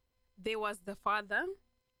there was the father,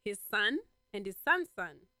 his son, and his son's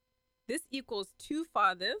son. This equals 2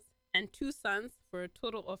 fathers and 2 sons for a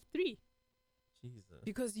total of 3. Jesus.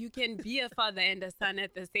 Because you can be a father and a son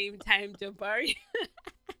at the same time, Jabari.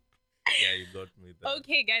 Yeah, you got me there.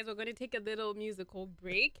 Okay, guys, we're going to take a little musical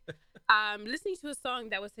break. Listening to a song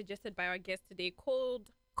that was suggested by our guest today called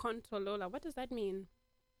Kontolola. What does that mean?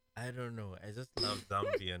 I don't know. I just love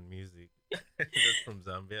Zambian music. That's from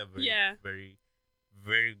Zambia. Very,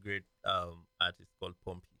 very great artist called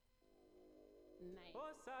Pompey. Nice.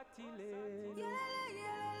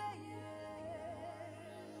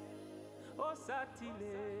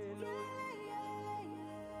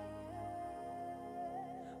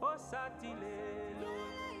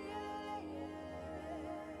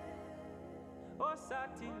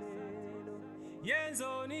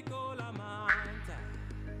 Yenzo Nicola Manta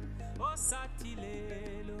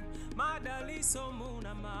Osatilelo Madaliso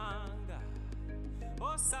Muna Manga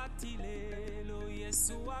Osatilelo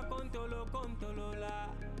Yesua Kontolola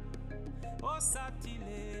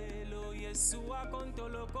Osatilelo Yesu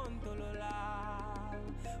akontolo kontolola.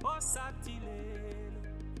 Osatilelo.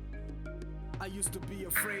 I used to be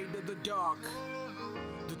afraid of the dark.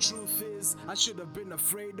 The truth is, I should have been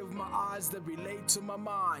afraid of my eyes that relate to my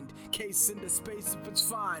mind. Case in the space if it's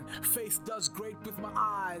fine. Faith does great with my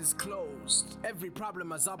eyes closed. Every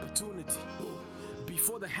problem has opportunity.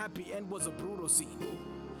 Before the happy end was a brutal scene.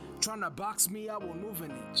 Tryna box me, I won't move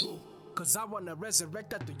an inch. Cause I wanna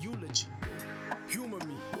resurrect at the eulogy. Humor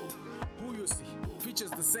me, who you see.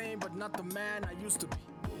 Features the same but not the man I used to be.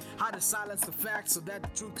 Had to silence the facts so that the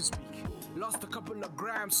truth could speak. Lost a couple of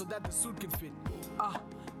grams so that the suit can fit.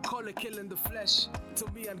 Call it killing the flesh. Till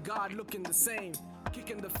me and God looking the same.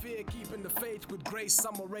 Kicking the fear, keeping the faith with grace.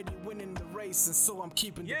 I'm already winning the race and so I'm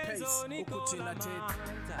keeping the pace. Okutila tet.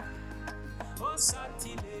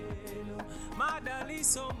 Osatilelo,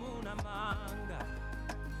 madaliso muna manga.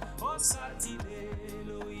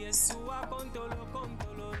 Osatilelo, Yesu akontolo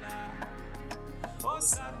kontolola.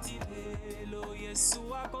 Osatilelo, Yesu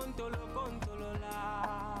akontolo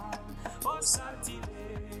kontolola.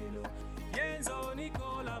 Osatilelo, Yenzo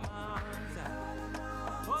Nicola Manza.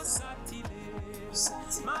 Osatilelo,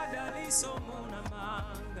 madaliso muna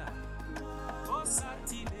manga.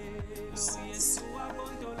 Osatilelo, Yesu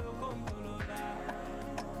akontolo kontolola.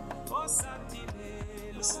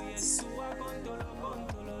 Osatilelo, Yesu akontolo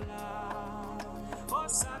kontolola.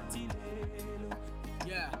 Osatilelo.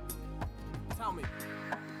 Yeah,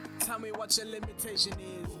 tell me what your limitation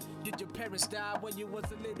is. Did your parents die when you was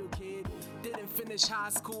a little kid? Didn't finish high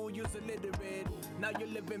school, you's illiterate. Now you're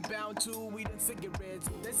living bound to weed and cigarettes.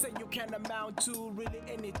 They say you can't amount to really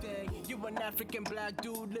anything. You an African black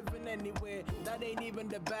dude living anywhere. That ain't even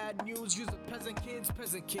the bad news. You's a peasant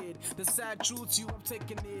kid. The sad truth, you have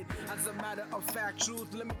taken it as a matter of fact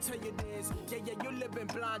truth. Let me tell you this. Yeah, you're living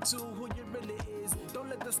blind to who you really is. Don't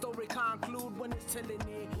let the story conclude when it's telling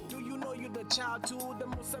it. Do you know you're the child to the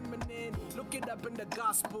most eminent? Look it up in the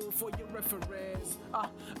gospel for your reference.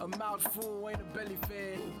 A mouthful ain't a belly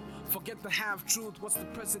fed. Forget the half-truth, what's the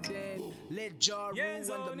precedent? Let Jah rule when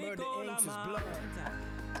the murder inks his blood.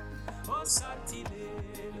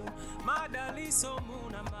 Osatilelo, madaliso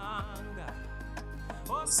muna manga.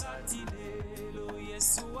 Osatilelo,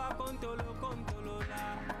 Yesu akontolo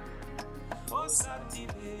kontolola.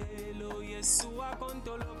 Osatilelo, Yesu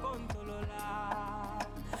akontolo kontolola.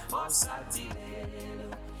 Osatilelo,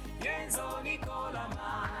 Yenzo Nicola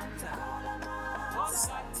Manza.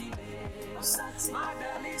 Osatilelo,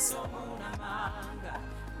 madaliso muna manga.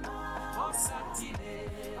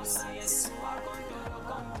 Osatilelo, Yesu akontolo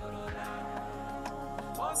kontolola.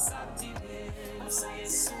 Osatilelo,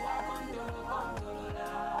 Yesu akontolo kontolola.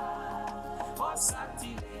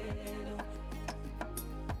 Osatilelo.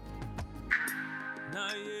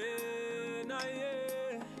 Naye,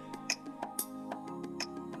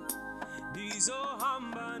 Dizo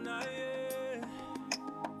hamba naye.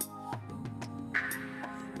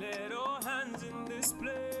 Let all hands in this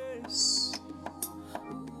place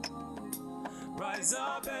rise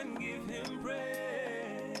up and give him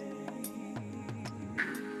praise.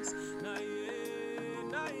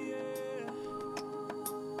 Naye,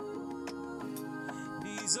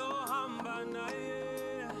 Dizo hamba naye.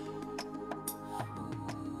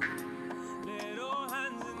 Let all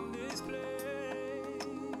hands in this place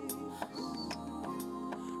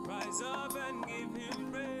rise up and give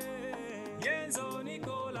him praise. Yenzo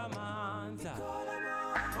Nicola Manza.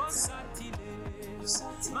 Osatilelo,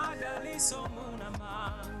 madaliso muna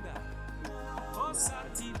manga.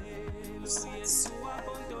 Osatilelo, Yesu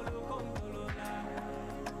akontolo kontolola.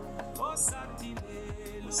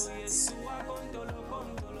 Osatilelo, Yesu akontolo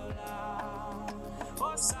kontolola.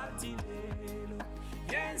 Osatilelo,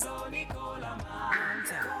 Yenzo Nicola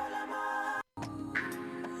Manza.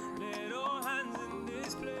 Let all hands in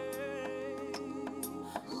this place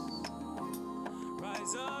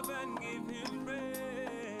rise up and give him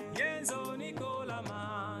praise. Yenzo Nicola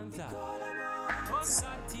Manza.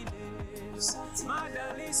 Osatilelo,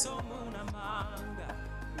 madaliso muna manga.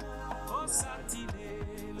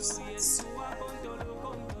 Osatilelo, Yesu akontolo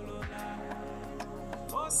kontolola.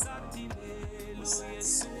 Osatilelo,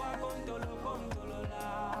 Yesu akontolo kontolola.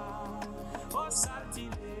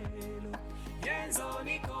 Osatilelo, Yenzo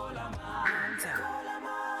Nicola Manza.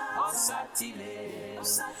 Osatilelo,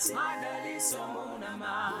 madaliso muna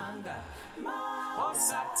manga.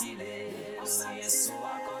 Osatilelo, Yesu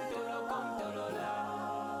akontolo kontolola.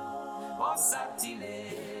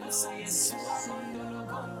 Osatilelo, Yesu akontolo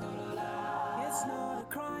kontolola. It's not a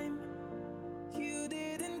crime. You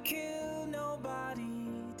didn't kill nobody,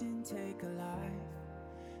 didn't take a life.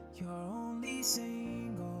 You're only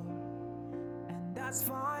single, and that's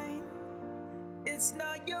fine. It's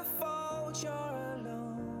not your fault.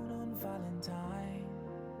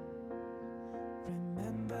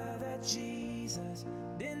 that Jesus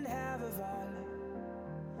didn't have it all.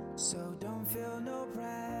 So don't feel no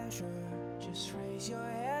pressure, just raise your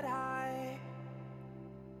head high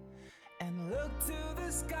and look to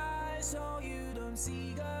the sky so you don't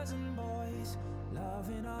see girls and boys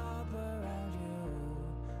loving up around you.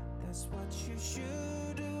 That's what you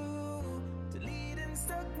should do. Delete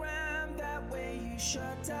Instagram, that way you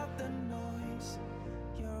shut out the noise.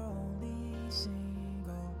 You're only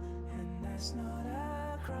single, and that's not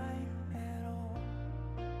a crime at all.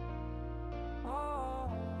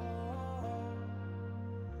 Oh,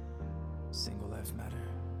 single lives matter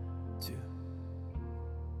too.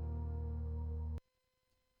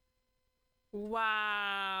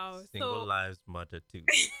 Wow. Single So lives matter too.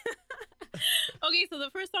 okay, so the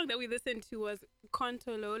first song that we listened to was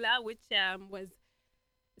Contolola, which was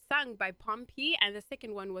sung by Pompey, and the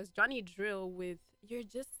second one was Johnny Drill with "You're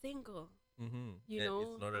Just Single." Mm-hmm. You know,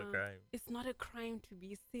 it's not a crime. It's not a crime to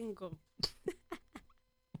be single.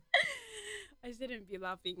 I shouldn't be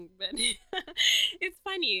laughing, but it's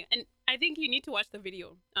funny, and I think you need to watch the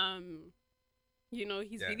video. You know,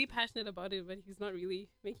 he's really passionate about it, but he's not really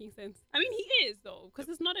making sense. I mean, he is though, because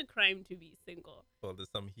it's not a crime to be single. Well, there's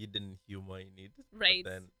some hidden humor in it, Right? But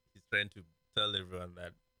then he's trying to tell everyone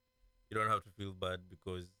that you don't have to feel bad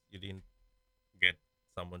because you didn't get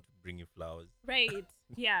someone to bring you flowers. Right.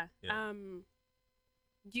 Yeah. Yeah. Do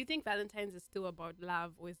you think Valentine's is still about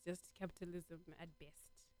love, or is just capitalism at best?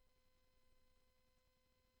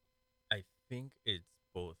 I think it's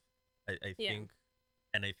both. I Yeah. think,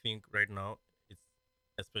 and I think right now it's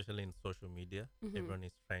especially in social media, Mhm. everyone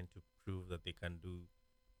is trying to prove that they can do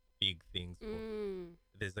big things. Mm.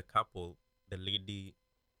 There's a couple. The lady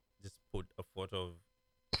just put a photo of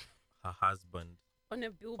her husband On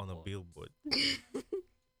a billboard. on a billboard.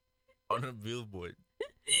 On a billboard.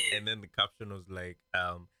 And then the caption was like,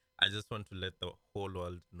 I just want to let the whole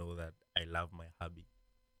world know that I love my hubby.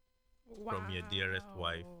 From your dearest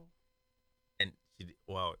wife. Wow. And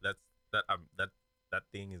that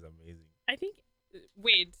thing is amazing. I think.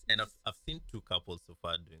 Wait. And I've seen 2 couples so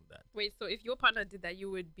far doing that. Wait. So if your partner did that,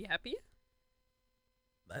 you would be happy?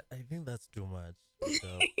 I think that's too much.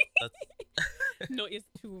 So No, it's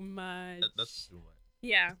too much. that's too much.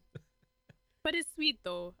 Yeah. But it's sweet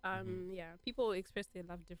though. Yeah. People express their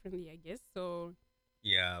love differently, I guess. So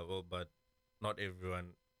Yeah, well, but not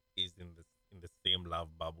everyone is in the same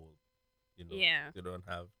love bubble. You know, Yeah. you don't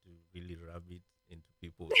have to really rub it into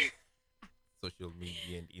people's social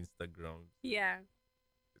media and Instagram. yeah.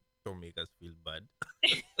 Don't make us feel bad.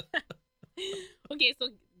 Okay, so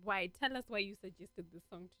why? Tell us why you suggested this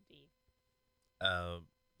song today.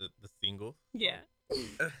 The single. Yeah.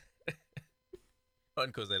 One,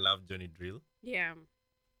 because I love Johnny Drill. Yeah.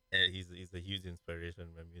 He's a huge inspiration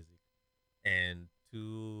in my music, and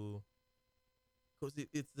 2, because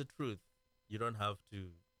it's the truth. You don't have to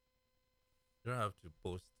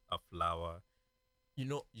post a flower. You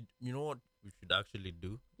know what we should actually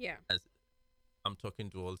do. Yeah. As I'm talking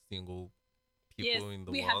to all single Yes, people in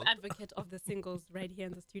the we world. have advocate of the singles right here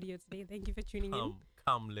in the studio today. Thank you for tuning in.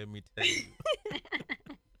 Come, let me tell you.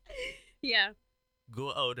 Yeah.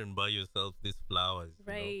 Go out and buy yourself these flowers. you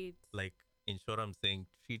know? Right. Like, in short, I'm saying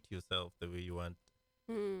treat yourself the way you want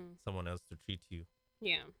someone else to treat you.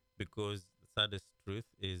 Yeah. Because the saddest truth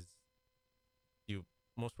is you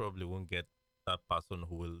most probably won't get that person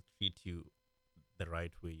who will treat you the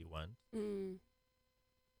right way you want.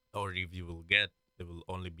 Or if you will get, they will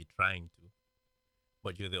only be trying to.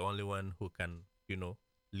 But you're the only one who can,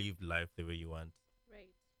 live life the way you want. Right.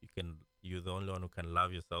 You're the only one who can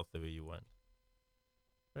love yourself the way you want.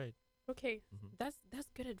 Right. Okay. Mhm. That's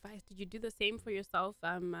good advice. Did you do the same for yourself?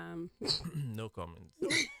 No comments.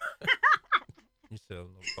 Michelle,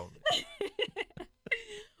 no comments.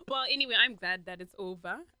 Well, anyway, I'm glad that it's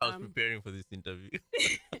over. I was preparing for this interview.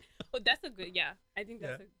 Oh, that's a good. Yeah, I think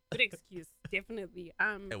that's a good excuse. Definitely.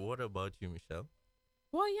 And what about you, Michelle?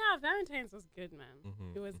 Well, yeah, Valentine's was good, man.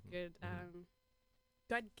 Mhm, It was mhm, good. mhm.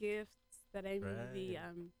 Got gifts that I really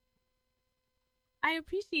Right. I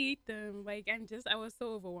appreciate them. Like I was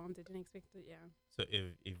so overwhelmed. I didn't expect it. Yeah. So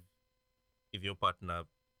if your partner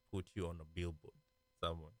put you on a billboard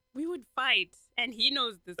somewhere, We would fight, and he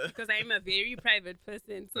knows this because I'm a very private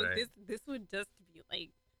person. So Right. this would just be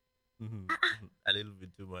like a little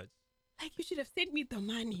bit too much. you should have sent me the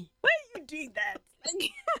money. Why are you doing that?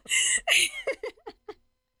 Like,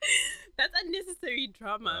 that's unnecessary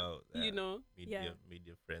drama. Wow, Yeah.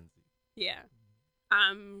 media frenzy. Yeah.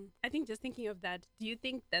 I think just thinking of that, do you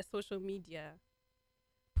think that social media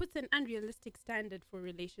puts an unrealistic standard for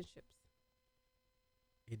relationships?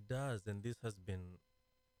 It does, and this has been.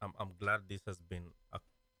 I'm glad this has been a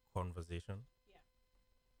conversation.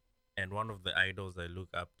 Yeah. And one of the idols I look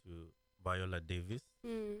up to, Viola Davis,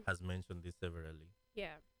 Mm. has mentioned this severally.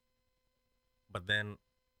 Yeah. But then,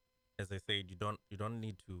 as I said, you don't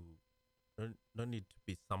need to don't need to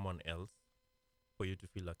be someone else for you to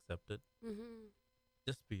feel accepted. Mm-hmm.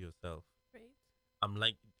 Just be yourself. Right.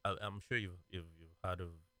 I'm sure you've heard of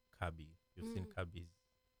Kabi. You've seen Mm. Kabi's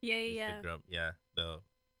Yeah, yeah, Instagram. Yeah, the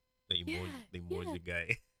emoji Yeah, the emoji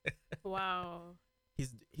guy. yeah. Wow.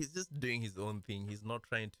 He's just doing his own thing. He's not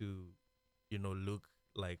trying to, look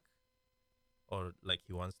like or like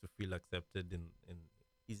he wants to feel accepted in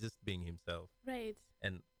he's just being himself. Right.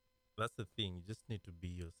 And that's the thing. You just need to be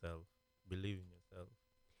yourself. Believe in yourself.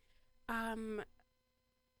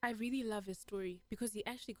 I really love his story because he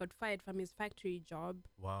actually got fired from his factory job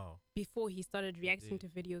Wow. before he started reacting to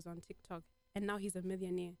did. videos on TikTok, and now he's a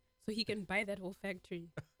millionaire, so he can buy that whole factory.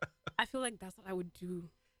 I feel like that's what I would do.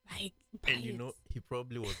 Like, buy And it. he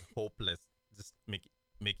probably was hopeless just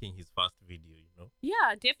making his first video.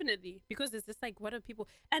 Yeah, definitely. Because it's just like, what are people?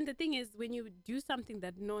 And the thing is, when you do something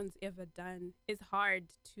that no one's ever done, it's hard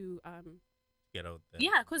to Get out there.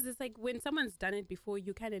 yeah, because it's like when someone's done it before,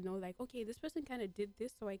 you kind of know, like, okay, this person kind of did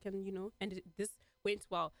this, so I can, and this went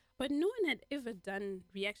well. But no one had ever done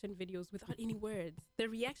reaction videos without any words. The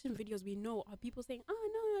reaction videos we know are people saying, "Oh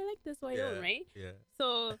no, I like this, so I don't," right? Yeah.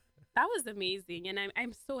 So that was amazing, and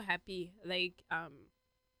I'm so happy. Like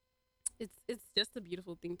it's just a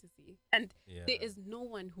beautiful thing to see, and Yeah. there is no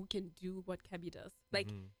one who can do what Kabi does. Like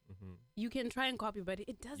you can try and copy, but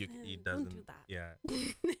it doesn't. It Don't doesn't. do that. Yeah.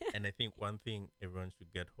 And I think one thing everyone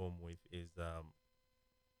should get home with is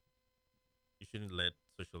you shouldn't let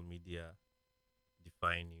social media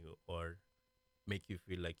define you or make you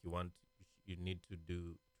feel like you need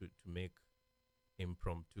to make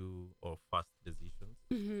impromptu or fast decisions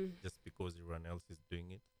just because everyone else is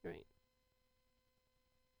doing it. Right.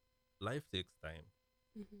 Life takes time,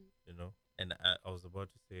 and I was about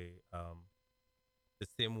to say the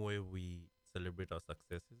same way we celebrate our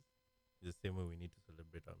successes is the same way we need to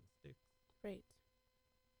celebrate our mistakes. Right.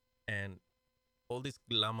 And all this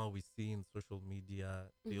glamour we see in social media,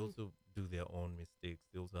 they also do their own mistakes.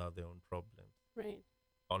 They also have their own problems, Right.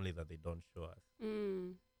 only that they don't show us.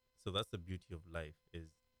 So that's the beauty of life is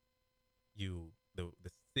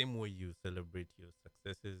the same way you celebrate your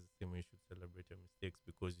successes, the same way you should celebrate your mistakes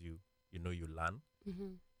because you learn,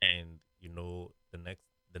 and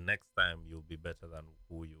the next time you'll be better than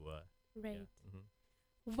who you were. Right.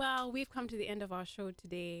 Yeah. Well, we've come to the end of our show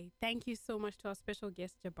today. Thank you so much to our special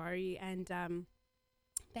guest, Jabari, and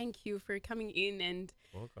thank you for coming in. And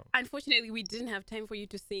Welcome. unfortunately, we didn't have time for you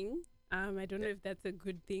to sing. I don't know if that's a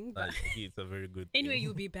good thing, but It's a very good anyway, thing.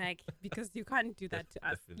 you'll be back because you can't do that to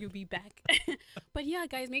us. Definitely. You'll be back. But yeah,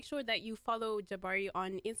 guys, make sure that you follow Jabari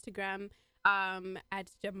on Instagram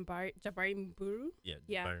at Jabari Mburu. Yeah,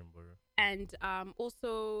 Yeah. Jabari Mburu. And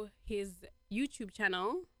also his YouTube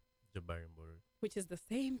channel, Jabari Mburu. which is the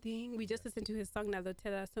same thing. We just listened to his song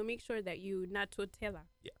Natotela. So make sure that you Natotela.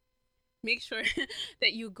 Yeah. Make sure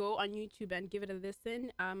that you go on YouTube and give it a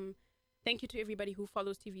listen. Thank you to everybody who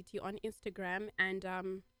follows TVT on Instagram.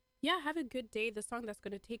 And yeah, have a good day. The song that's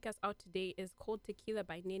going to take us out today is called Tequila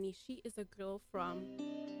by Neni. She is a girl from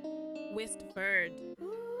West Verde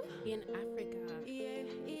in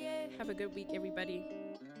Africa. Have a good week, everybody.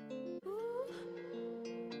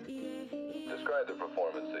 Describe the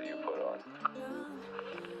performance that you put on.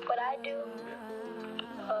 What I do,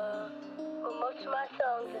 well, most of my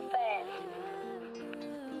songs are fast.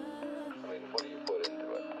 I mean, what do you put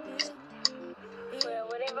into it? Well,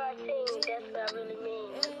 whatever I sing, that's what I really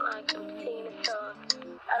mean. Like I'm singing a song.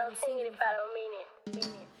 I don't sing it if I don't mean it.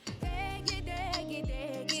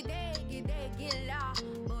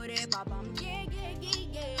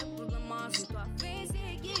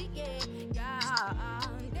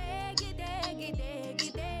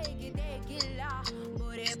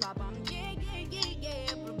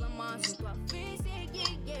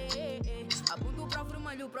 Aponto para o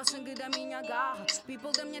vermelho, para o sangue da minha garra.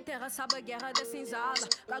 People da minha terra sabe a guerra da senzala.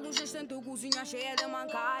 Galo gestante, cozinha cheia de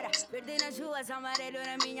mancara. Verde nas ruas, amarelo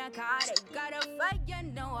na minha cara. E cara feia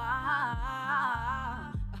não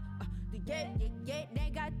há.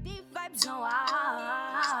 Negative vibes não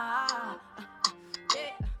há.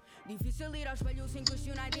 Difícil ir ao espelho sem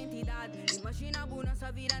questionar a identidade. Imagina a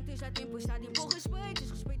bonança vir antes da tempestade. Impor respeitos,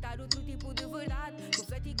 respeitar outro tipo de verdade.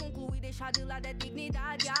 Refletir, concluir, deixar de lado a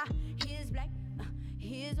dignidade. He is black,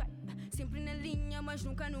 he is white. Sempre na linha, mas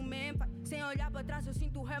nunca no mesmo. Sem olhar para trás eu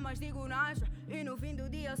sinto ré, mas digo nastra. E no fim do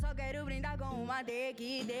dia eu só quero brindar com uma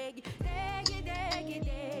deg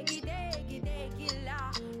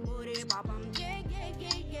lá. Bore papam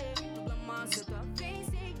yeah. Tu massa tua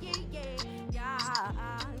face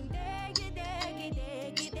yeah.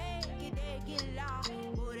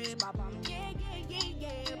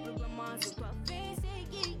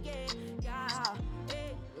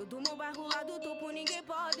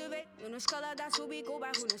 na escalada, subi com o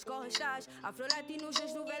bairro nas costas. Afro-latinos,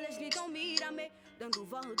 as novelas gritam mira-me, dando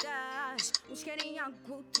voltas. Uns querem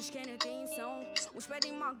água, outros querem atenção. Uns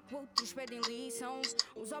pedem mágoa, outros pedem lição.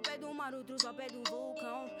 Uns ao pé do mar, outros ao pé do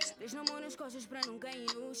vulcão. Três na mão nas costas pra não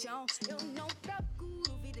cair no chão. Eu não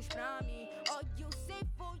procuro vidas pra mim. All you say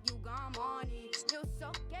for you got money. Eu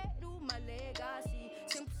só quero uma legacy.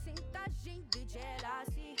 Sem porcentagem de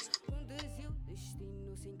jealousy. Conduzi o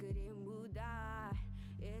destino sem querer mudar.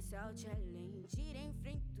 Esse é o challenge. Ir em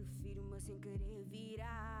frente, firma sem querer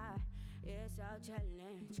virar. Esse é o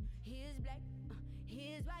challenge. He's black,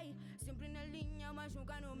 he's white. Sempre na linha, mas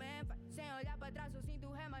nunca no meio. Sem olhar pra trás, eu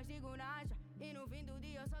sinto ré, mas digo nada. E no fim do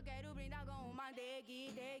dia eu só quero brindar com uma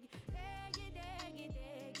deg, deg. Deg, deg,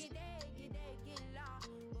 deg, deg, deg lá.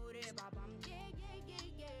 Boreba,